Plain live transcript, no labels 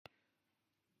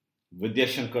Vidya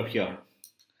Shankar here,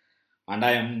 and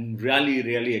I am really,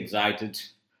 really excited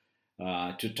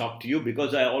to talk to you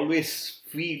because I always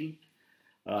feel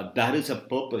there is a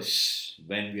purpose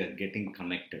when we are getting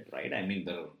connected, right? I mean,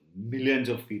 there are millions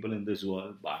of people in this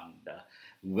world, and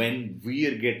when we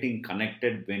are getting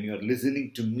connected, when you are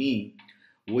listening to me,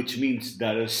 which means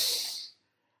there is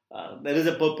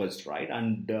a purpose, right?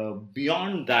 And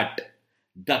beyond that,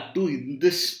 that too in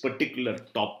this particular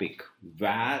topic,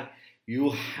 where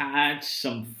you had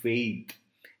some faith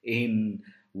in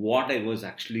what I was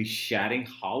actually sharing,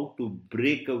 how to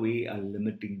break away a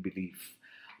limiting belief,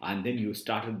 and then you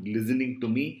started listening to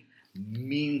me,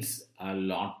 means a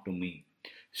lot to me.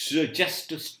 So, just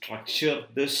to structure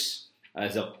this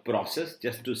as a process,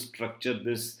 just to structure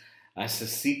this as a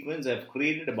sequence, I've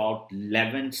created about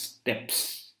 11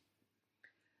 steps.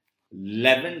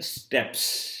 11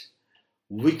 steps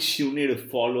which you need to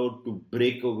follow to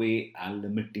break away a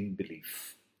limiting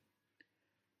belief.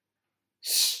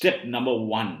 Step number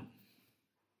one: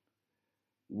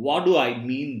 what do I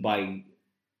mean by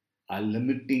a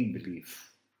limiting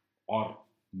belief or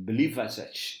belief as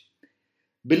such?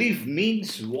 Belief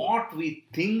means what we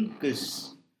think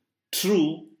is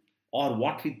true or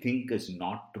what we think is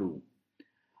not true.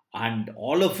 And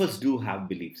all of us do have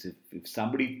beliefs. If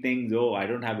somebody thinks, oh, I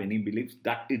don't have any beliefs,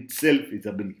 that itself is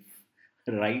a belief,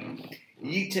 right?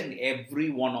 Each and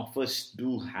every one of us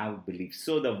do have beliefs.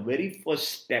 So the very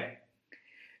first step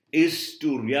is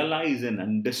to realize and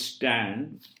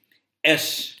understand,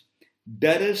 yes,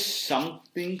 there is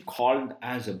something called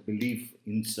as a belief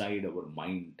inside our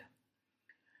mind,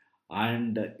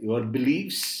 and your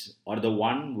beliefs are the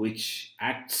one which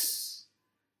acts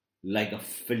like a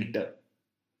filter.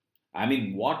 I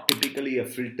mean, what typically a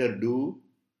filter do?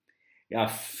 A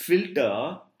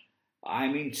filter, I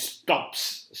mean,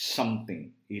 stops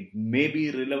something. It may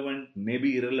be relevant, may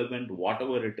be irrelevant,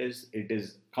 whatever it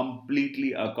is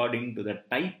completely according to the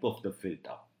type of the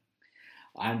filter.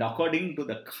 And according to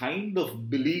the kind of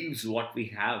beliefs what we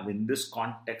have in this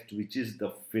context, which is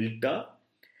the filter,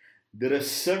 there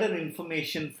is certain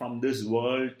information from this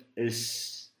world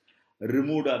is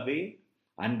removed away,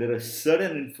 and there is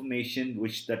certain information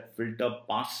which that filter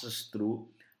passes through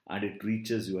and it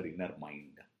reaches your inner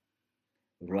mind,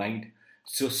 right?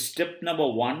 So step number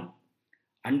one: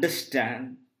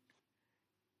 understand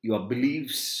your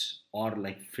beliefs are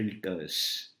like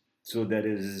filters. So there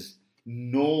is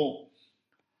no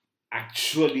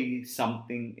actually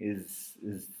something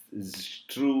is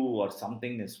true or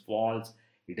something is false.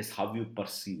 It is how you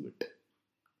perceive it,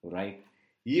 right?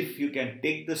 If you can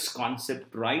take this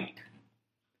concept right,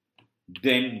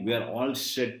 then we are all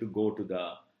set to go to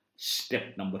the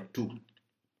step number two.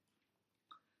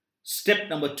 Step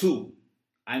number two,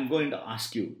 I'm going to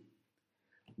ask you,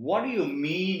 what do you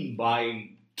mean by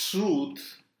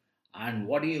truth, and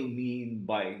what do you mean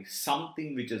by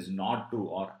something which is not true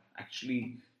or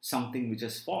actually something which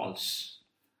is false,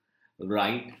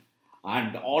 right?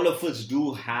 And all of us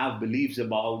do have beliefs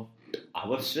about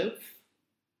ourselves,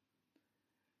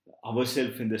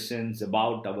 ourselves in the sense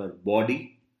about our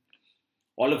body.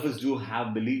 All of us do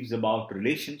have beliefs about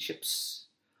relationships.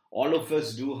 All of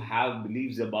us do have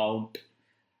beliefs about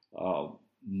uh,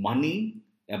 money,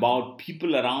 about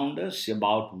people around us,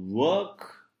 about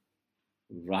work,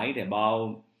 right?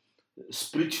 About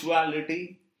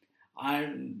spirituality.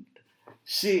 And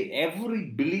see, every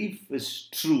belief is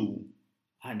true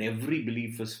and every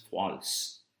belief is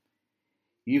false.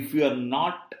 If you are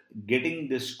not getting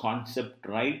this concept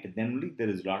right, then only there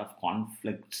is a lot of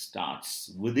conflict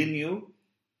starts within you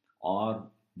or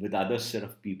with other set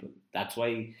of people. That's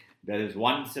why there is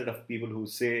one set of people who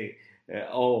say,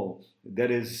 "Oh,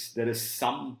 there is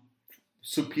some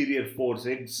superior force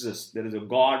exists. There is a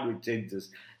God which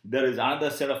exists." There is another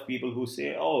set of people who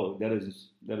say, "Oh, there is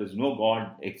no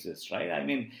God exists." Right? I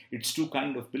mean, it's two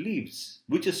kind of beliefs,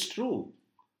 which is true,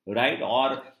 right?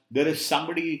 Or there is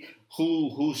somebody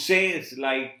who says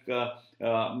like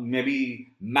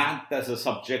maybe math as a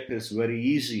subject is very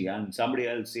easy, and somebody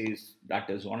else says that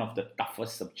is one of the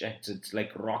toughest subjects. It's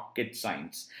like rocket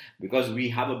science, because we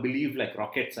have a belief like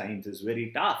rocket science is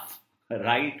very tough,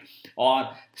 right?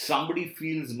 Or somebody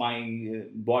feels my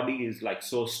body is like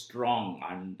so strong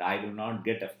and I will not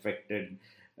get affected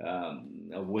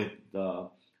with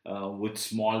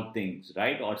small things,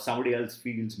 right? Or somebody else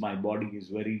feels my body is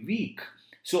very weak.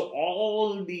 So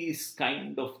all these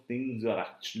kind of things are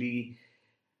actually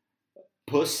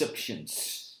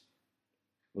perceptions,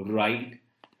 right?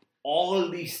 All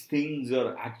these things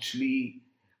are actually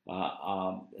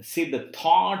say the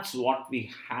thoughts what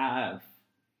we have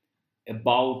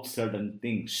about certain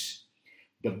things,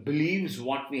 the beliefs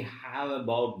what we have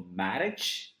about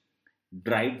marriage,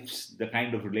 drives the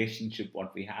kind of relationship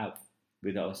what we have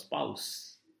with our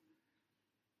spouse,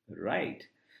 right?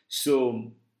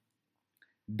 So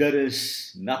there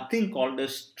is nothing called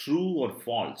as true or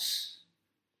false.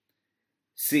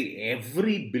 See,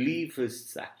 every belief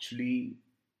is actually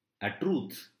a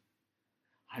truth.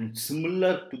 And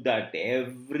similar to that,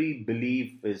 every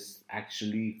belief is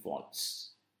actually false,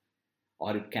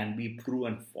 or it can be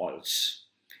proven false.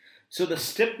 So, the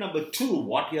step number two,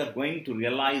 what you are going to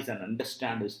realize and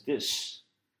understand is this: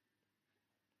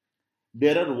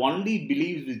 there are only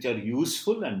beliefs which are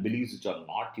useful and beliefs which are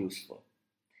not useful.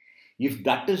 If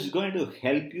that is going to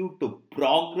help you to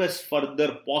progress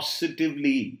further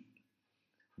positively,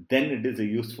 then it is a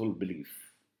useful belief.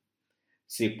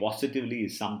 Say positively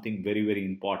is something very, very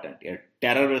important. A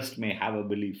terrorist may have a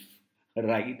belief,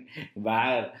 right?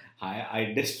 Where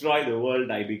I destroy the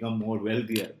world, I become more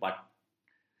wealthier. But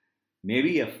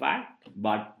maybe a fact,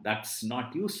 but that's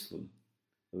not useful,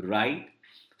 right?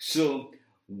 So,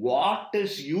 what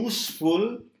is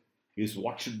useful is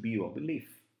what should be your belief.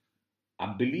 A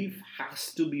belief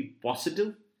has to be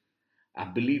positive, a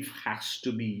belief has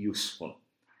to be useful.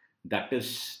 That is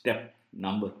step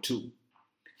number two.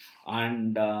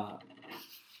 And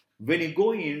when you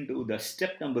go into the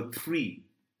step number three,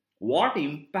 what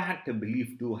impact a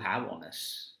belief do have on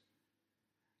us?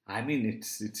 I mean,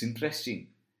 it's interesting.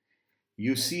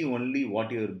 You see only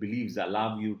what your beliefs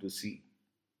allow you to see.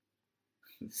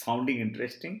 Sounding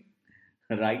interesting,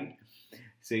 right?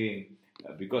 Say,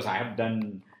 because I have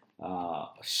done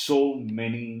so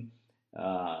many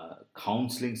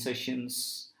counseling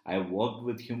sessions, I have worked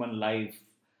with human life,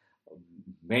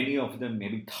 many of them,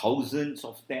 maybe thousands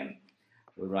of them,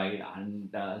 right?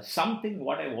 And something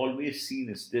what I've always seen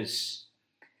is this: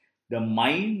 the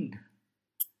mind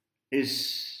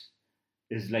is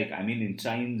like, I mean, in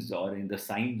science or in the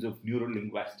science of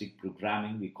neuro-linguistic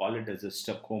programming, we call it as a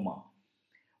stachoma,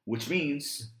 which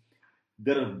means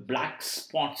there are black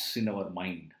spots in our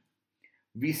mind.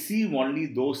 We see only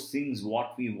those things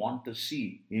what we want to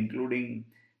see, including,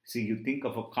 see, you think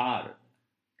of a car.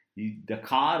 The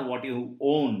car what you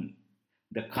own,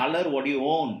 the color what you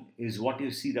own is what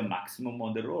you see the maximum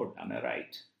on the road. Am I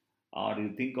right? Or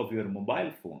you think of your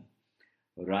mobile phone,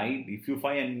 right? If you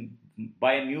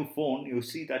buy a new phone, you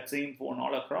see that same phone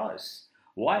all across.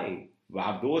 Why?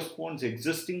 Were those phones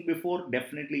existing before?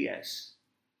 Definitely yes.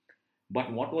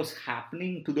 But what was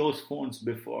happening to those phones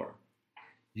before?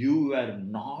 You were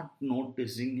not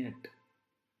noticing it.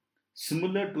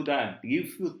 Similar to that,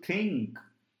 if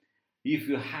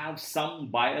you have some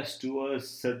bias towards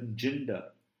certain gender,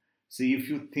 see, if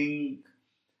you think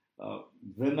uh,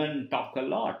 women talk a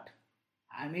lot,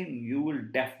 I mean, you will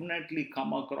definitely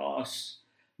come across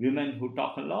women who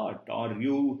talk a lot. Or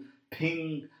you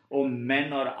think, oh,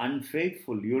 men are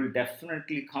unfaithful, you'll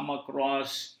definitely come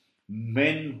across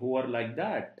men who are like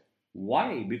that.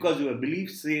 Why? Because your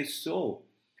belief says so.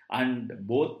 And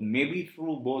both may be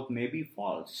true, both may be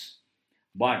false.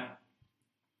 But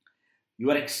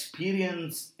your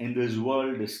experience in this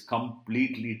world is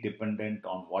completely dependent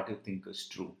on what you think is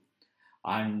true.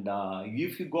 And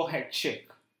if you go ahead, check,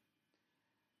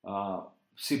 uh,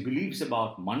 see, beliefs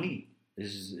about money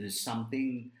is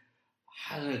something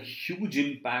has a huge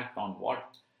impact on what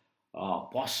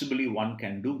possibly one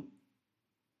can do.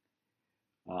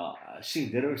 See,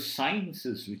 there are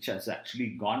sciences which has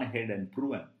actually gone ahead and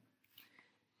proven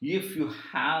if you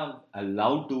have a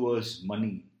love towards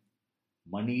money,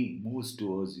 money moves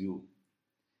towards you.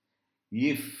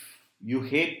 If you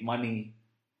hate money,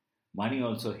 money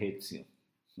also hates you,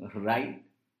 right?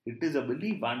 It is a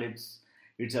belief, and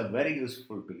it's a very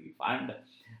useful belief. And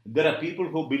there are people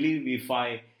who believe if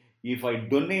I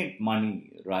donate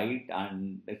money, right,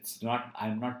 and it's not,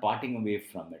 I'm not parting away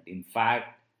from it. In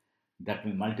fact, that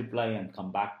will multiply and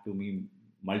come back to me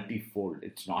multifold.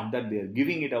 It's not that they are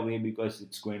giving it away because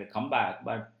it's going to come back,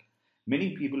 but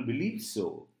many people believe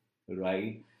so,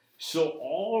 right? So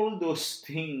all those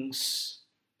things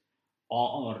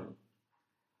are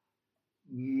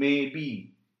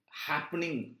maybe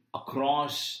happening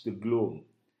across the globe,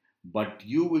 but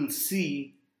you will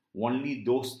see only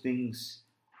those things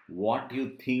what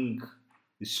you think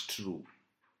is true,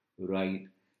 right?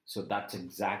 So that's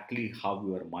exactly how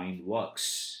your mind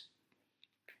works.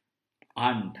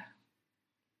 And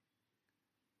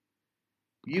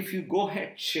if you go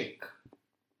ahead, check,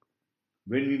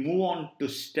 when we move on to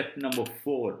step number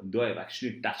four, though I've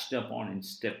actually touched upon in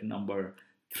step number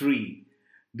three,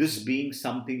 this being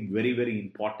something very, very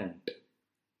important,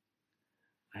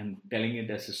 I'm telling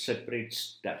it as a separate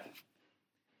step.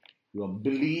 Your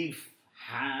belief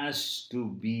has to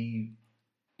be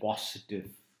positive.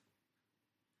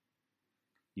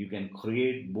 You can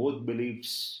create both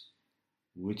beliefs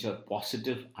which are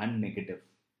positive and negative,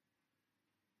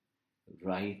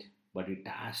 right? But it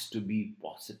has to be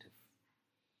positive.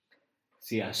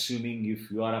 See, assuming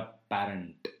if you are a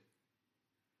parent,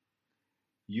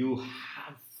 you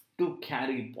have to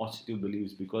carry positive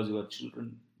beliefs because your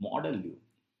children model you,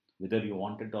 whether you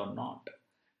want it or not.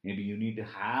 Maybe you need to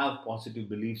have positive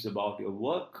beliefs about your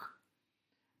work.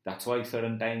 That's why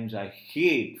certain times I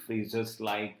hate phrases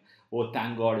like, oh,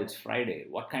 thank God it's Friday.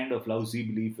 What kind of lousy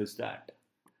belief is that?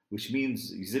 Which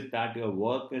means, is it that your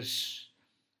work is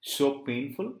so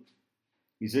painful?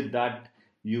 Is it that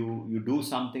you do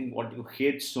something what you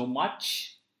hate so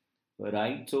much?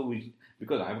 Right?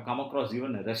 Because I've come across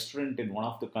even a restaurant in one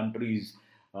of the countries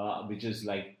which is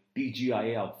like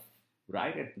TGIF,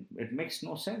 right? It makes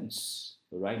no sense,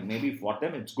 right? Maybe for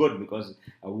them it's good because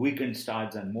a weekend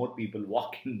starts and more people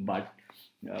walk in, but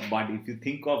if you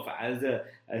think of as a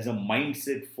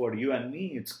mindset for you and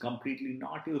me, it's completely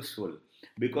not useful,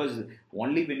 because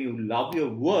only when you love your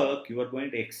work you are going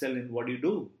to excel in what you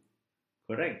do.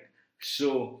 Correct.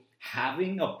 So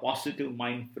having a positive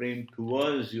mind frame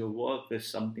towards your work is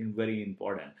something very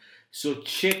important. So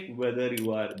check whether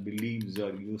your beliefs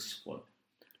are useful.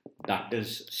 That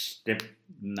is step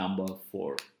number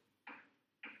 4.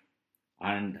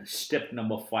 And step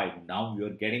number 5. Now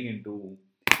you're getting into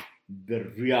the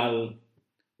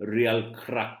real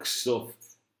crux of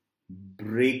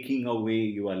breaking away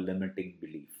your limiting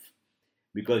belief.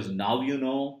 Because now you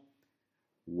know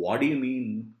what do you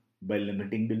mean by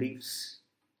limiting beliefs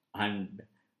and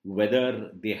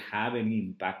whether they have any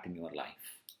impact in your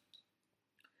life.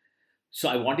 So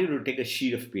I want you to take a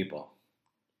sheet of paper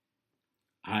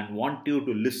and want you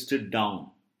to list it down.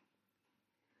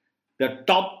 The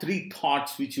top 3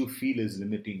 thoughts which you feel is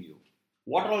limiting you.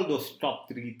 What are all those top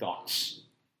 3 thoughts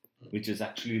which is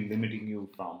actually limiting you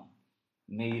from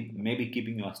maybe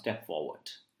keeping you a step forward?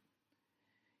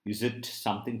 Is it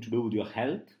something to do with your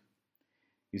health?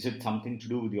 Is it something to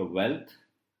do with your wealth?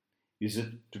 Is it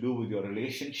to do with your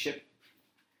relationship?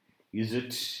 Is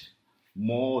it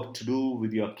more to do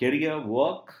with your career,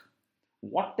 work?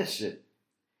 What is it?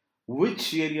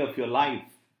 Which area of your life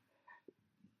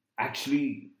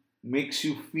actually makes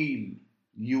you feel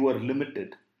you are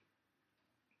limited,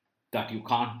 that you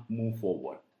can't move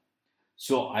forward?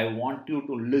 So I want you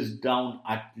to list down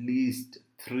at least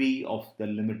 3 of the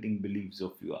limiting beliefs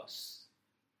of yours.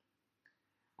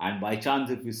 And by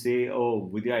chance, if you say, oh,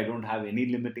 Vidya, I don't have any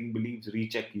limiting beliefs,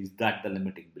 recheck, is that the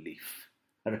limiting belief?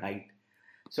 Right?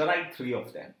 So write 3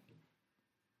 of them.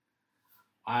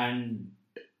 And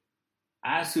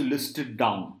as you list it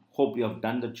down, hope you have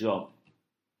done the job.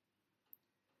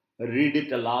 Read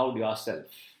it aloud yourself.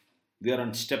 We are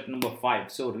on step number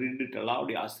 5. So read it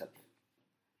aloud yourself.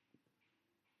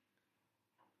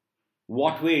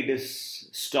 What way it is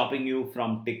stopping you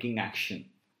from taking action?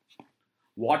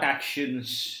 What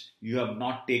actions you have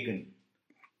not taken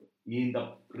in the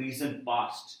recent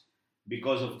past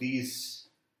because of these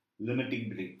limiting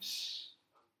beliefs?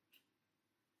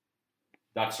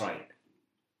 That's right.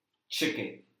 Check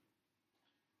it.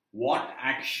 What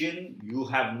action you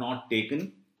have not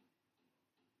taken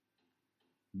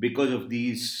because of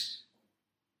these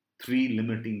 3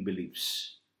 limiting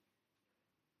beliefs?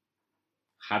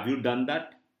 Have you done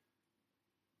that?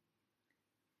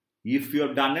 If you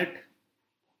have done it,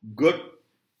 good.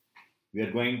 We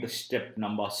are going to step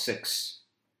number 6.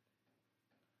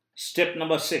 Step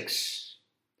number 6.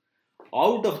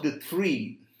 Out of the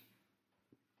 3,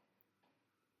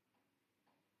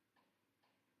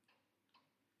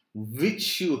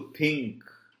 which you think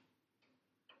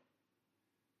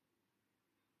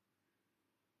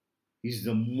is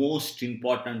the most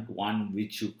important one,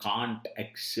 which you can't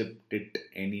accept it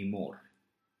anymore?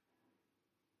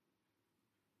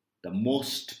 The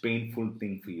most painful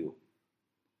thing for you.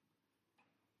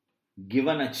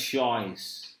 Given a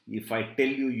choice, if I tell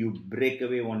you you break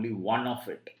away only one of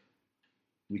it,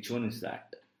 which one is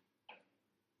that?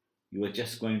 You are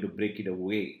just going to break it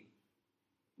away.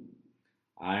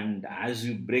 And as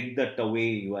you break that away,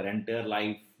 your entire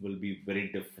life will be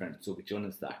very different. So which one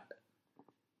is that?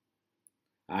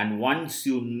 And once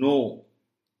you know,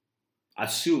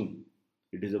 assume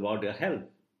it is about your health.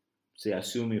 Say,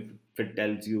 assume if it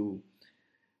tells you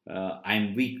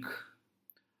I'm weak,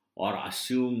 or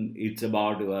assume it's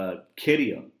about your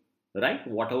career, right?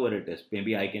 Whatever it is.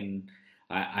 Maybe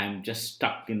I'm just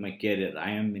stuck in my career.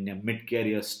 I am in a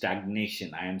mid-career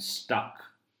stagnation. I am stuck.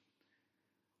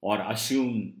 Or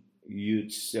assume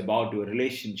it's about your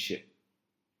relationship.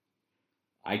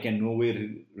 I can no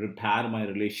way repair my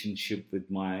relationship with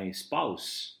my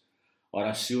spouse. or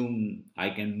assume I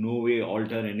can no way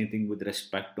alter anything with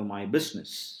respect to my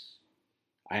business.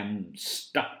 I am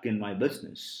stuck in my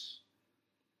business,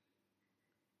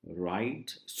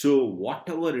 right? So,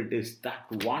 whatever it is, that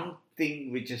one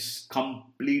thing which is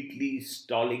completely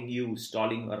stalling you,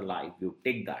 stalling your life, you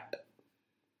take that,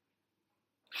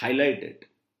 highlight it,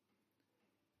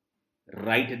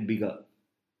 write it bigger,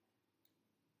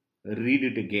 read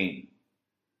it again.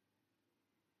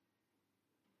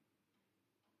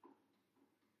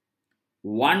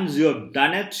 Once you have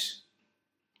done it,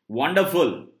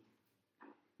 wonderful,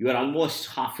 you are almost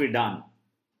halfway done,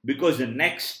 because the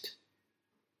next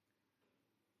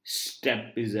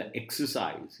step is an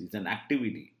exercise, is an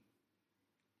activity.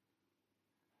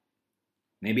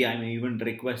 Maybe I may even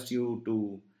request you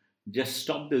to just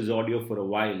stop this audio for a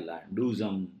while and do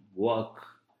some work,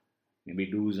 maybe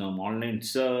do some online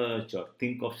search or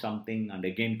think of something and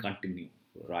again continue,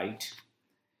 right?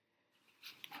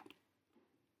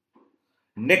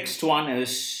 Next one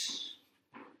is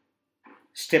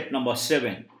step number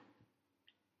 7.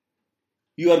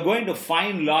 You are going to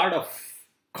find a lot of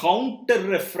counter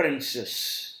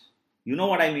references. You know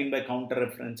what I mean by counter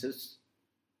references?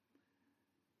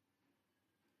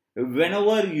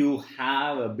 Whenever you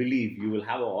have a belief, you will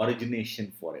have an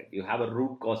origination for it. You have a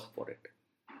root cause for it.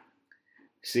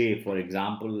 Say, for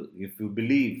example, if you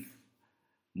believe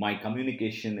my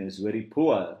communication is very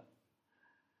poor,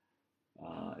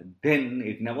 then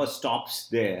it never stops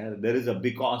there. There is a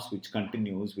because which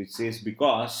continues, which says,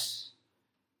 because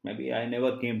maybe I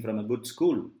never came from a good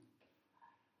school.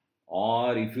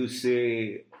 Or if you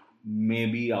say,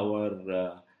 maybe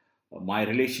my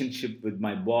relationship with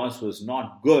my boss was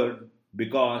not good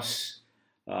because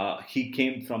he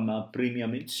came from a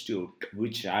premium institute,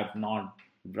 which I've not,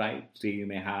 right? So you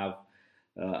may have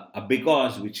a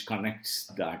because which connects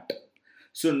that.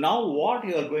 So now what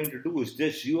you are going to do is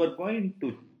this: you are going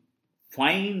to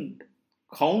find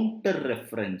counter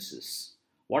references.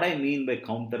 What I mean by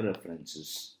counter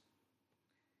references,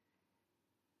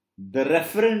 the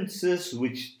references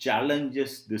which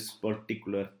challenges this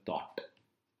particular thought.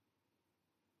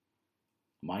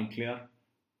 Am I clear?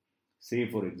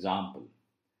 Say, for example,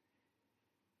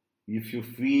 if you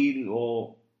feel,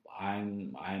 oh,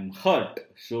 I'm hurt,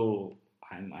 so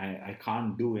I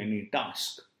can't do any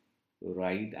task,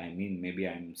 right? I mean, maybe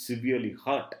I'm severely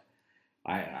hurt.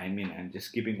 I mean, I'm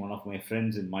just keeping one of my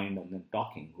friends in mind and then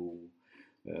talking, who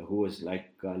was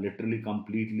like literally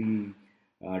completely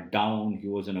down. He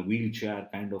was in a wheelchair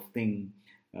kind of thing.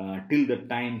 Till the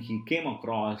time he came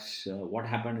across what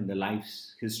happened in the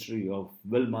life's history of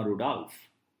Wilma Rudolph.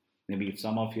 Maybe if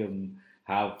some of you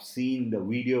have seen the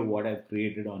video what I've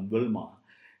created on Wilma,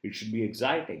 it should be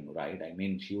exciting, right? I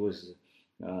mean, she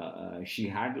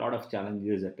had a lot of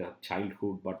challenges at her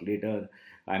childhood, but later,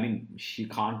 I mean, she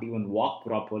can't even walk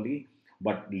properly.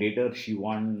 But later, she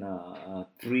won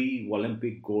 3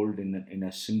 Olympic gold in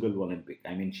a single Olympic.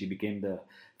 I mean, she became the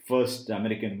first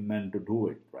American woman to do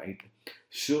it, right?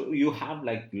 So you have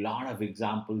like a lot of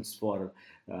examples for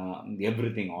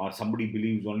everything. Or somebody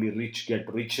believes only rich get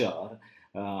richer.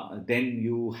 Then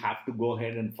you have to go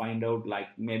ahead and find out like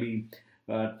maybe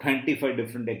 25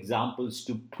 different examples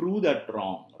to prove that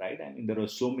wrong, right? I mean, there are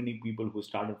so many people who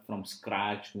started from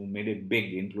scratch, who made it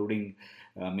big, including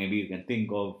maybe you can think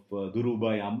of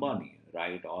Dhirubhai Ambani,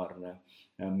 right? Or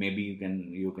maybe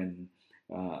you can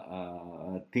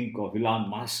think of Elon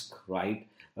Musk, right?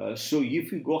 So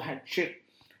if you go ahead check,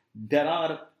 there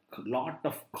are a lot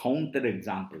of counter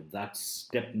examples. That's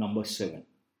step number 7.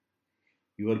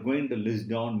 You are going to list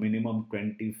down minimum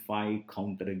 25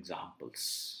 counter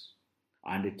examples.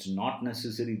 And it's not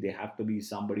necessary they have to be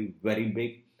somebody very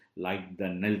big like the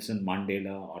Nelson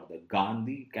Mandela or the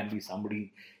Gandhi. It can be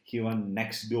somebody even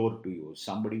next door to you,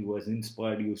 somebody who has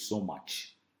inspired you so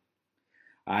much.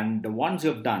 And once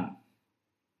you've done,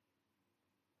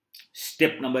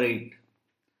 step number 8,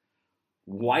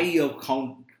 why you've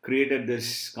created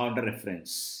this counter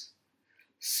reference.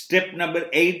 Step number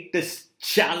 8 is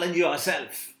challenge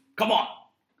yourself. Come on.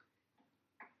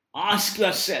 Ask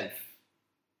yourself,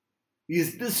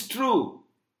 is this true?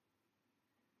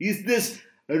 Is this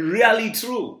really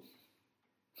true?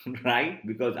 Right?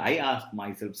 Because I asked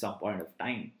myself some point of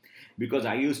time, because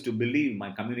I used to believe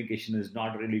my communication is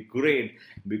not really great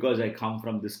because I come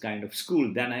from this kind of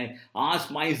school. Then I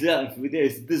asked myself,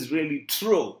 is this really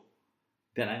true?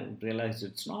 Then I realized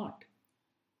it's not.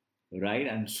 Right?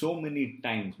 And so many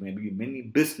times, maybe many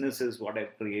businesses what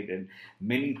I've created,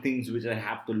 many things which I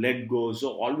have to let go. So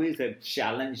always I've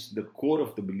challenged the core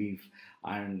of the belief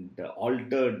and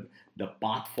altered the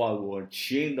path forward,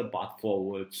 changed the path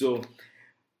forward. So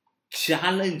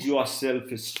challenge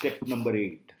yourself is step number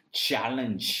 8.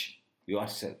 challenge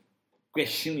yourself,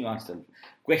 question yourself,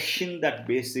 question that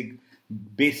basic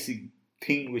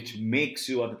thing which makes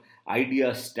your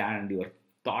idea stand, your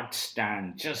thoughts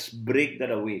stand. Just break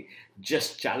that away,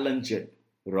 just challenge it,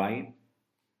 right?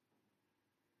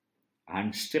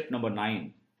 And step number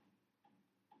 9,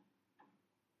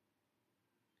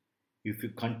 if you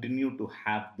continue to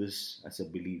have this as a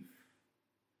belief,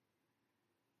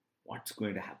 what's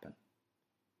going to happen?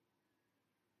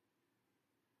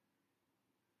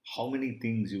 How many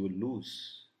things you will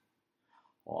lose,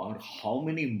 or how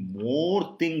many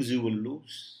more things you will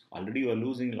lose? Already you are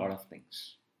losing a lot of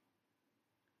things.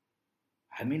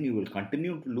 I mean, you will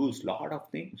continue to lose a lot of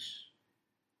things.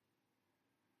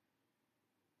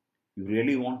 You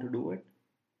really want to do it?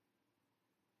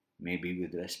 Maybe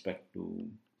with respect to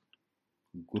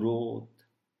growth,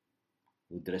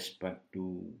 with respect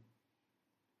to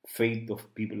faith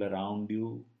of people around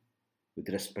you, with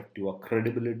respect to your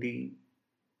credibility.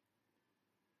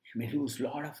 You may lose a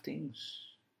lot of things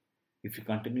if you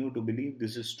continue to believe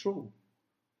this is true.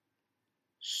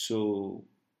 So,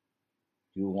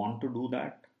 you want to do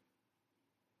that?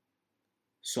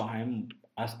 So, I am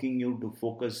asking you to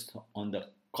focus on the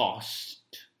cost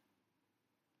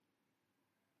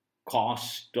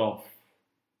of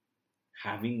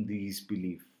having these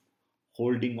belief,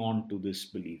 holding on to this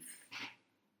belief.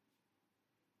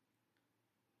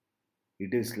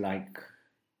 It is like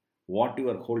what you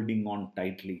are holding on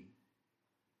tightly,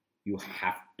 you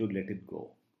have to let it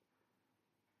go.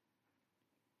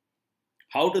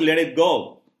 How to let it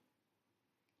go?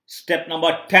 Step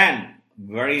number 10,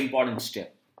 very important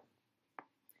step.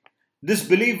 This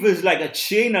belief is like a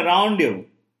chain around you,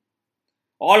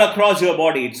 all across your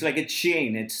body. It's like a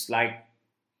chain. It's like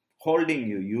holding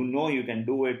you. You know you can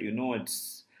do it. You know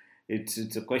it's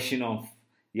a question of,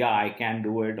 yeah, I can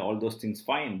do it. All those things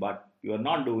fine, but you are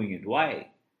not doing it. Why?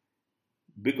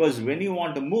 Because when you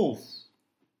want to move,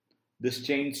 this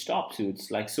chain stops you.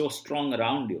 It's like so strong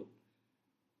around you.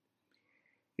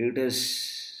 It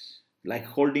is like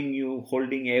holding you,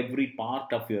 holding every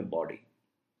part of your body.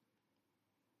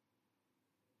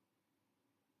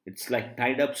 It's like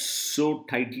tied up so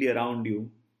tightly around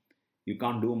you, you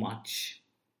can't do much.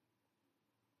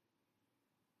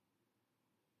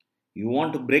 You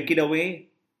want to break it away,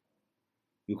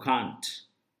 you can't.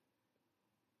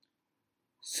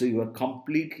 So you are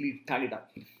completely tied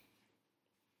up.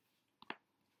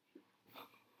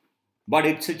 But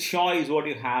it's a choice what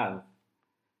you have.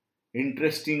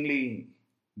 Interestingly,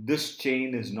 this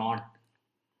chain is not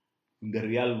in the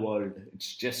real world,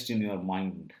 it's just in your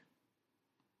mind.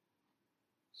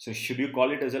 So, should you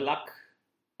call it as a luck?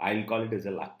 I'll call it as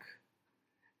a luck.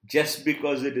 Just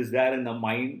because it is there in the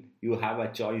mind, you have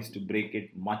a choice to break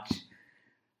it much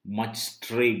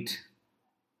straight,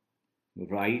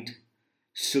 right?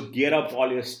 So, gear up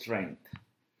all your strength.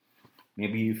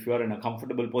 Maybe if you're in a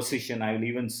comfortable position, I will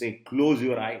even say close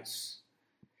your eyes.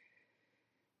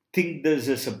 Think there's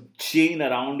a chain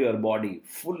around your body,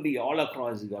 fully all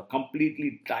across. You are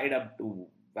completely tied up to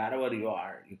wherever you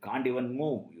are. You can't even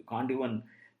move. You can't even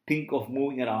think of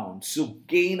moving around. So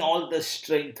gain all the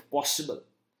strength possible.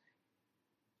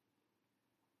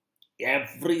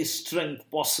 Every strength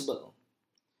possible.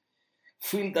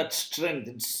 Feel that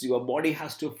strength. Your body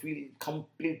has to feel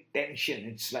complete tension.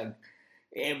 It's like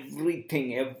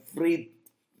everything in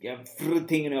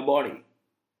your body.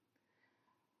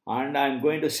 And I'm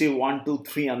going to say 1, 2,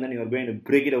 3, and then you're going to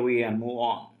break it away and move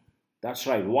on. That's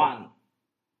right. 1.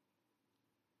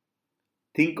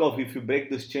 Think of if you break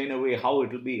this chain away, how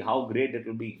it will be, how great it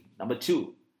will be. Number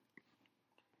 2.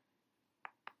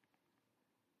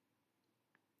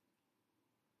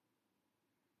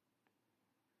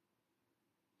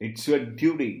 It's your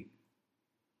duty.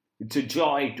 It's a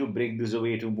joy to break this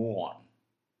away, to move on.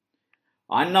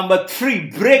 And number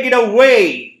 3, break it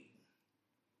away.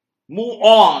 Move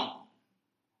on.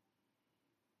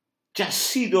 Just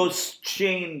see those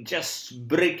chains just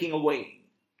breaking away.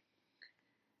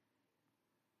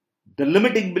 The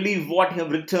limiting belief, what you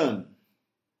have written,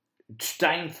 it's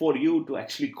time for you to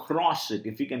actually cross it.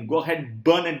 If you can go ahead,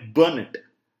 burn it, burn it.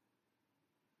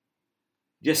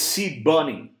 Just see it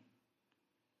burning.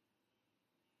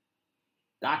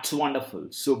 That's wonderful.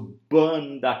 So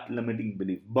burn that limiting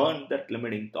belief, burn that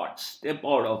limiting thought, step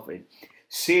out of it.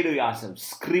 Say to yourself,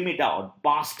 scream it out.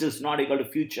 Past is not equal to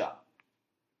future.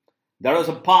 There was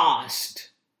a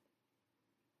past.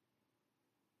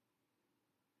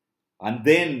 And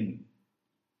then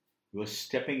you are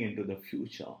stepping into the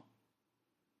future.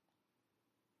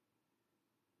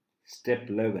 Step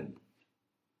 11.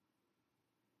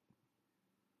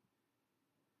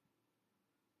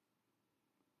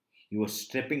 You are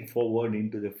stepping forward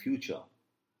into the future.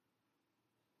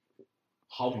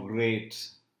 How great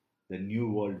the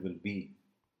new world will be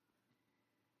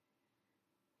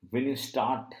when you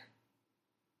start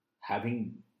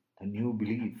having a new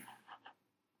belief,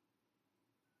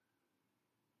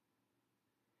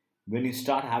 when you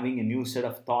start having a new set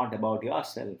of thought about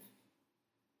yourself,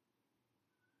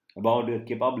 about your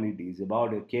capabilities,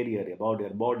 about your career, about your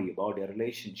body, about your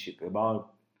relationship,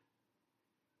 about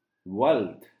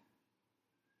wealth,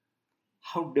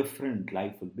 how different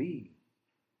life will be.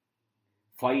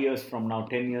 5 years from now,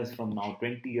 10 years from now,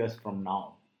 20 years from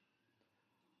now,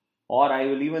 or I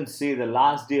will even say the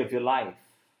last day of your life,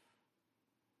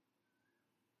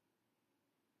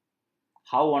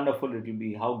 how wonderful it will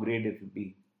be, how great it will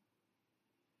be.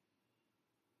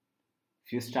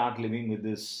 If you start living with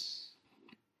this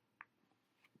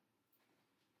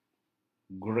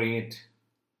great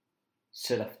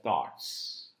set of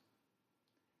thoughts,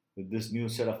 with this new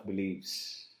set of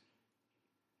beliefs,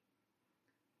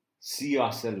 see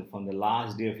yourself on the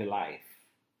last day of your life.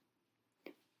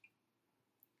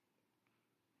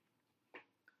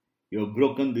 You have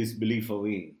broken this belief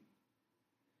away.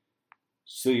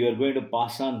 So you are going to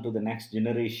pass on to the next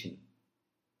generation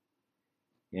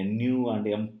a new and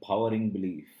empowering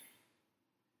belief.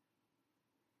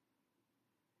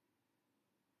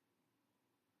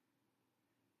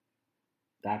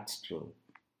 That's true.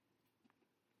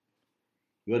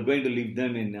 You are going to leave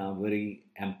them in a very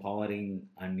empowering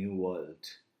and new world.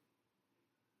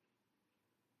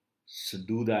 So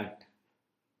do that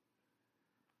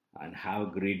and have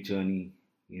a great journey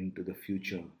into the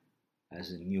future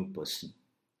as a new person.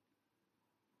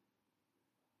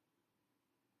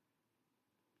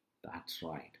 That's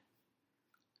right.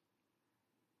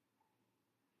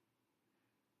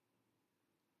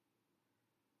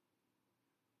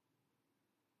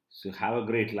 So have a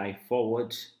great life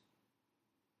forward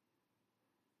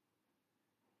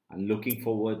and looking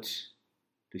forward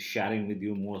to sharing with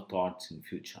you more thoughts in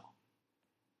future.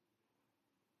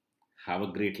 Have a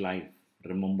great life.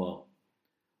 Remember,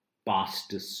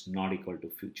 past is not equal to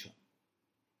future.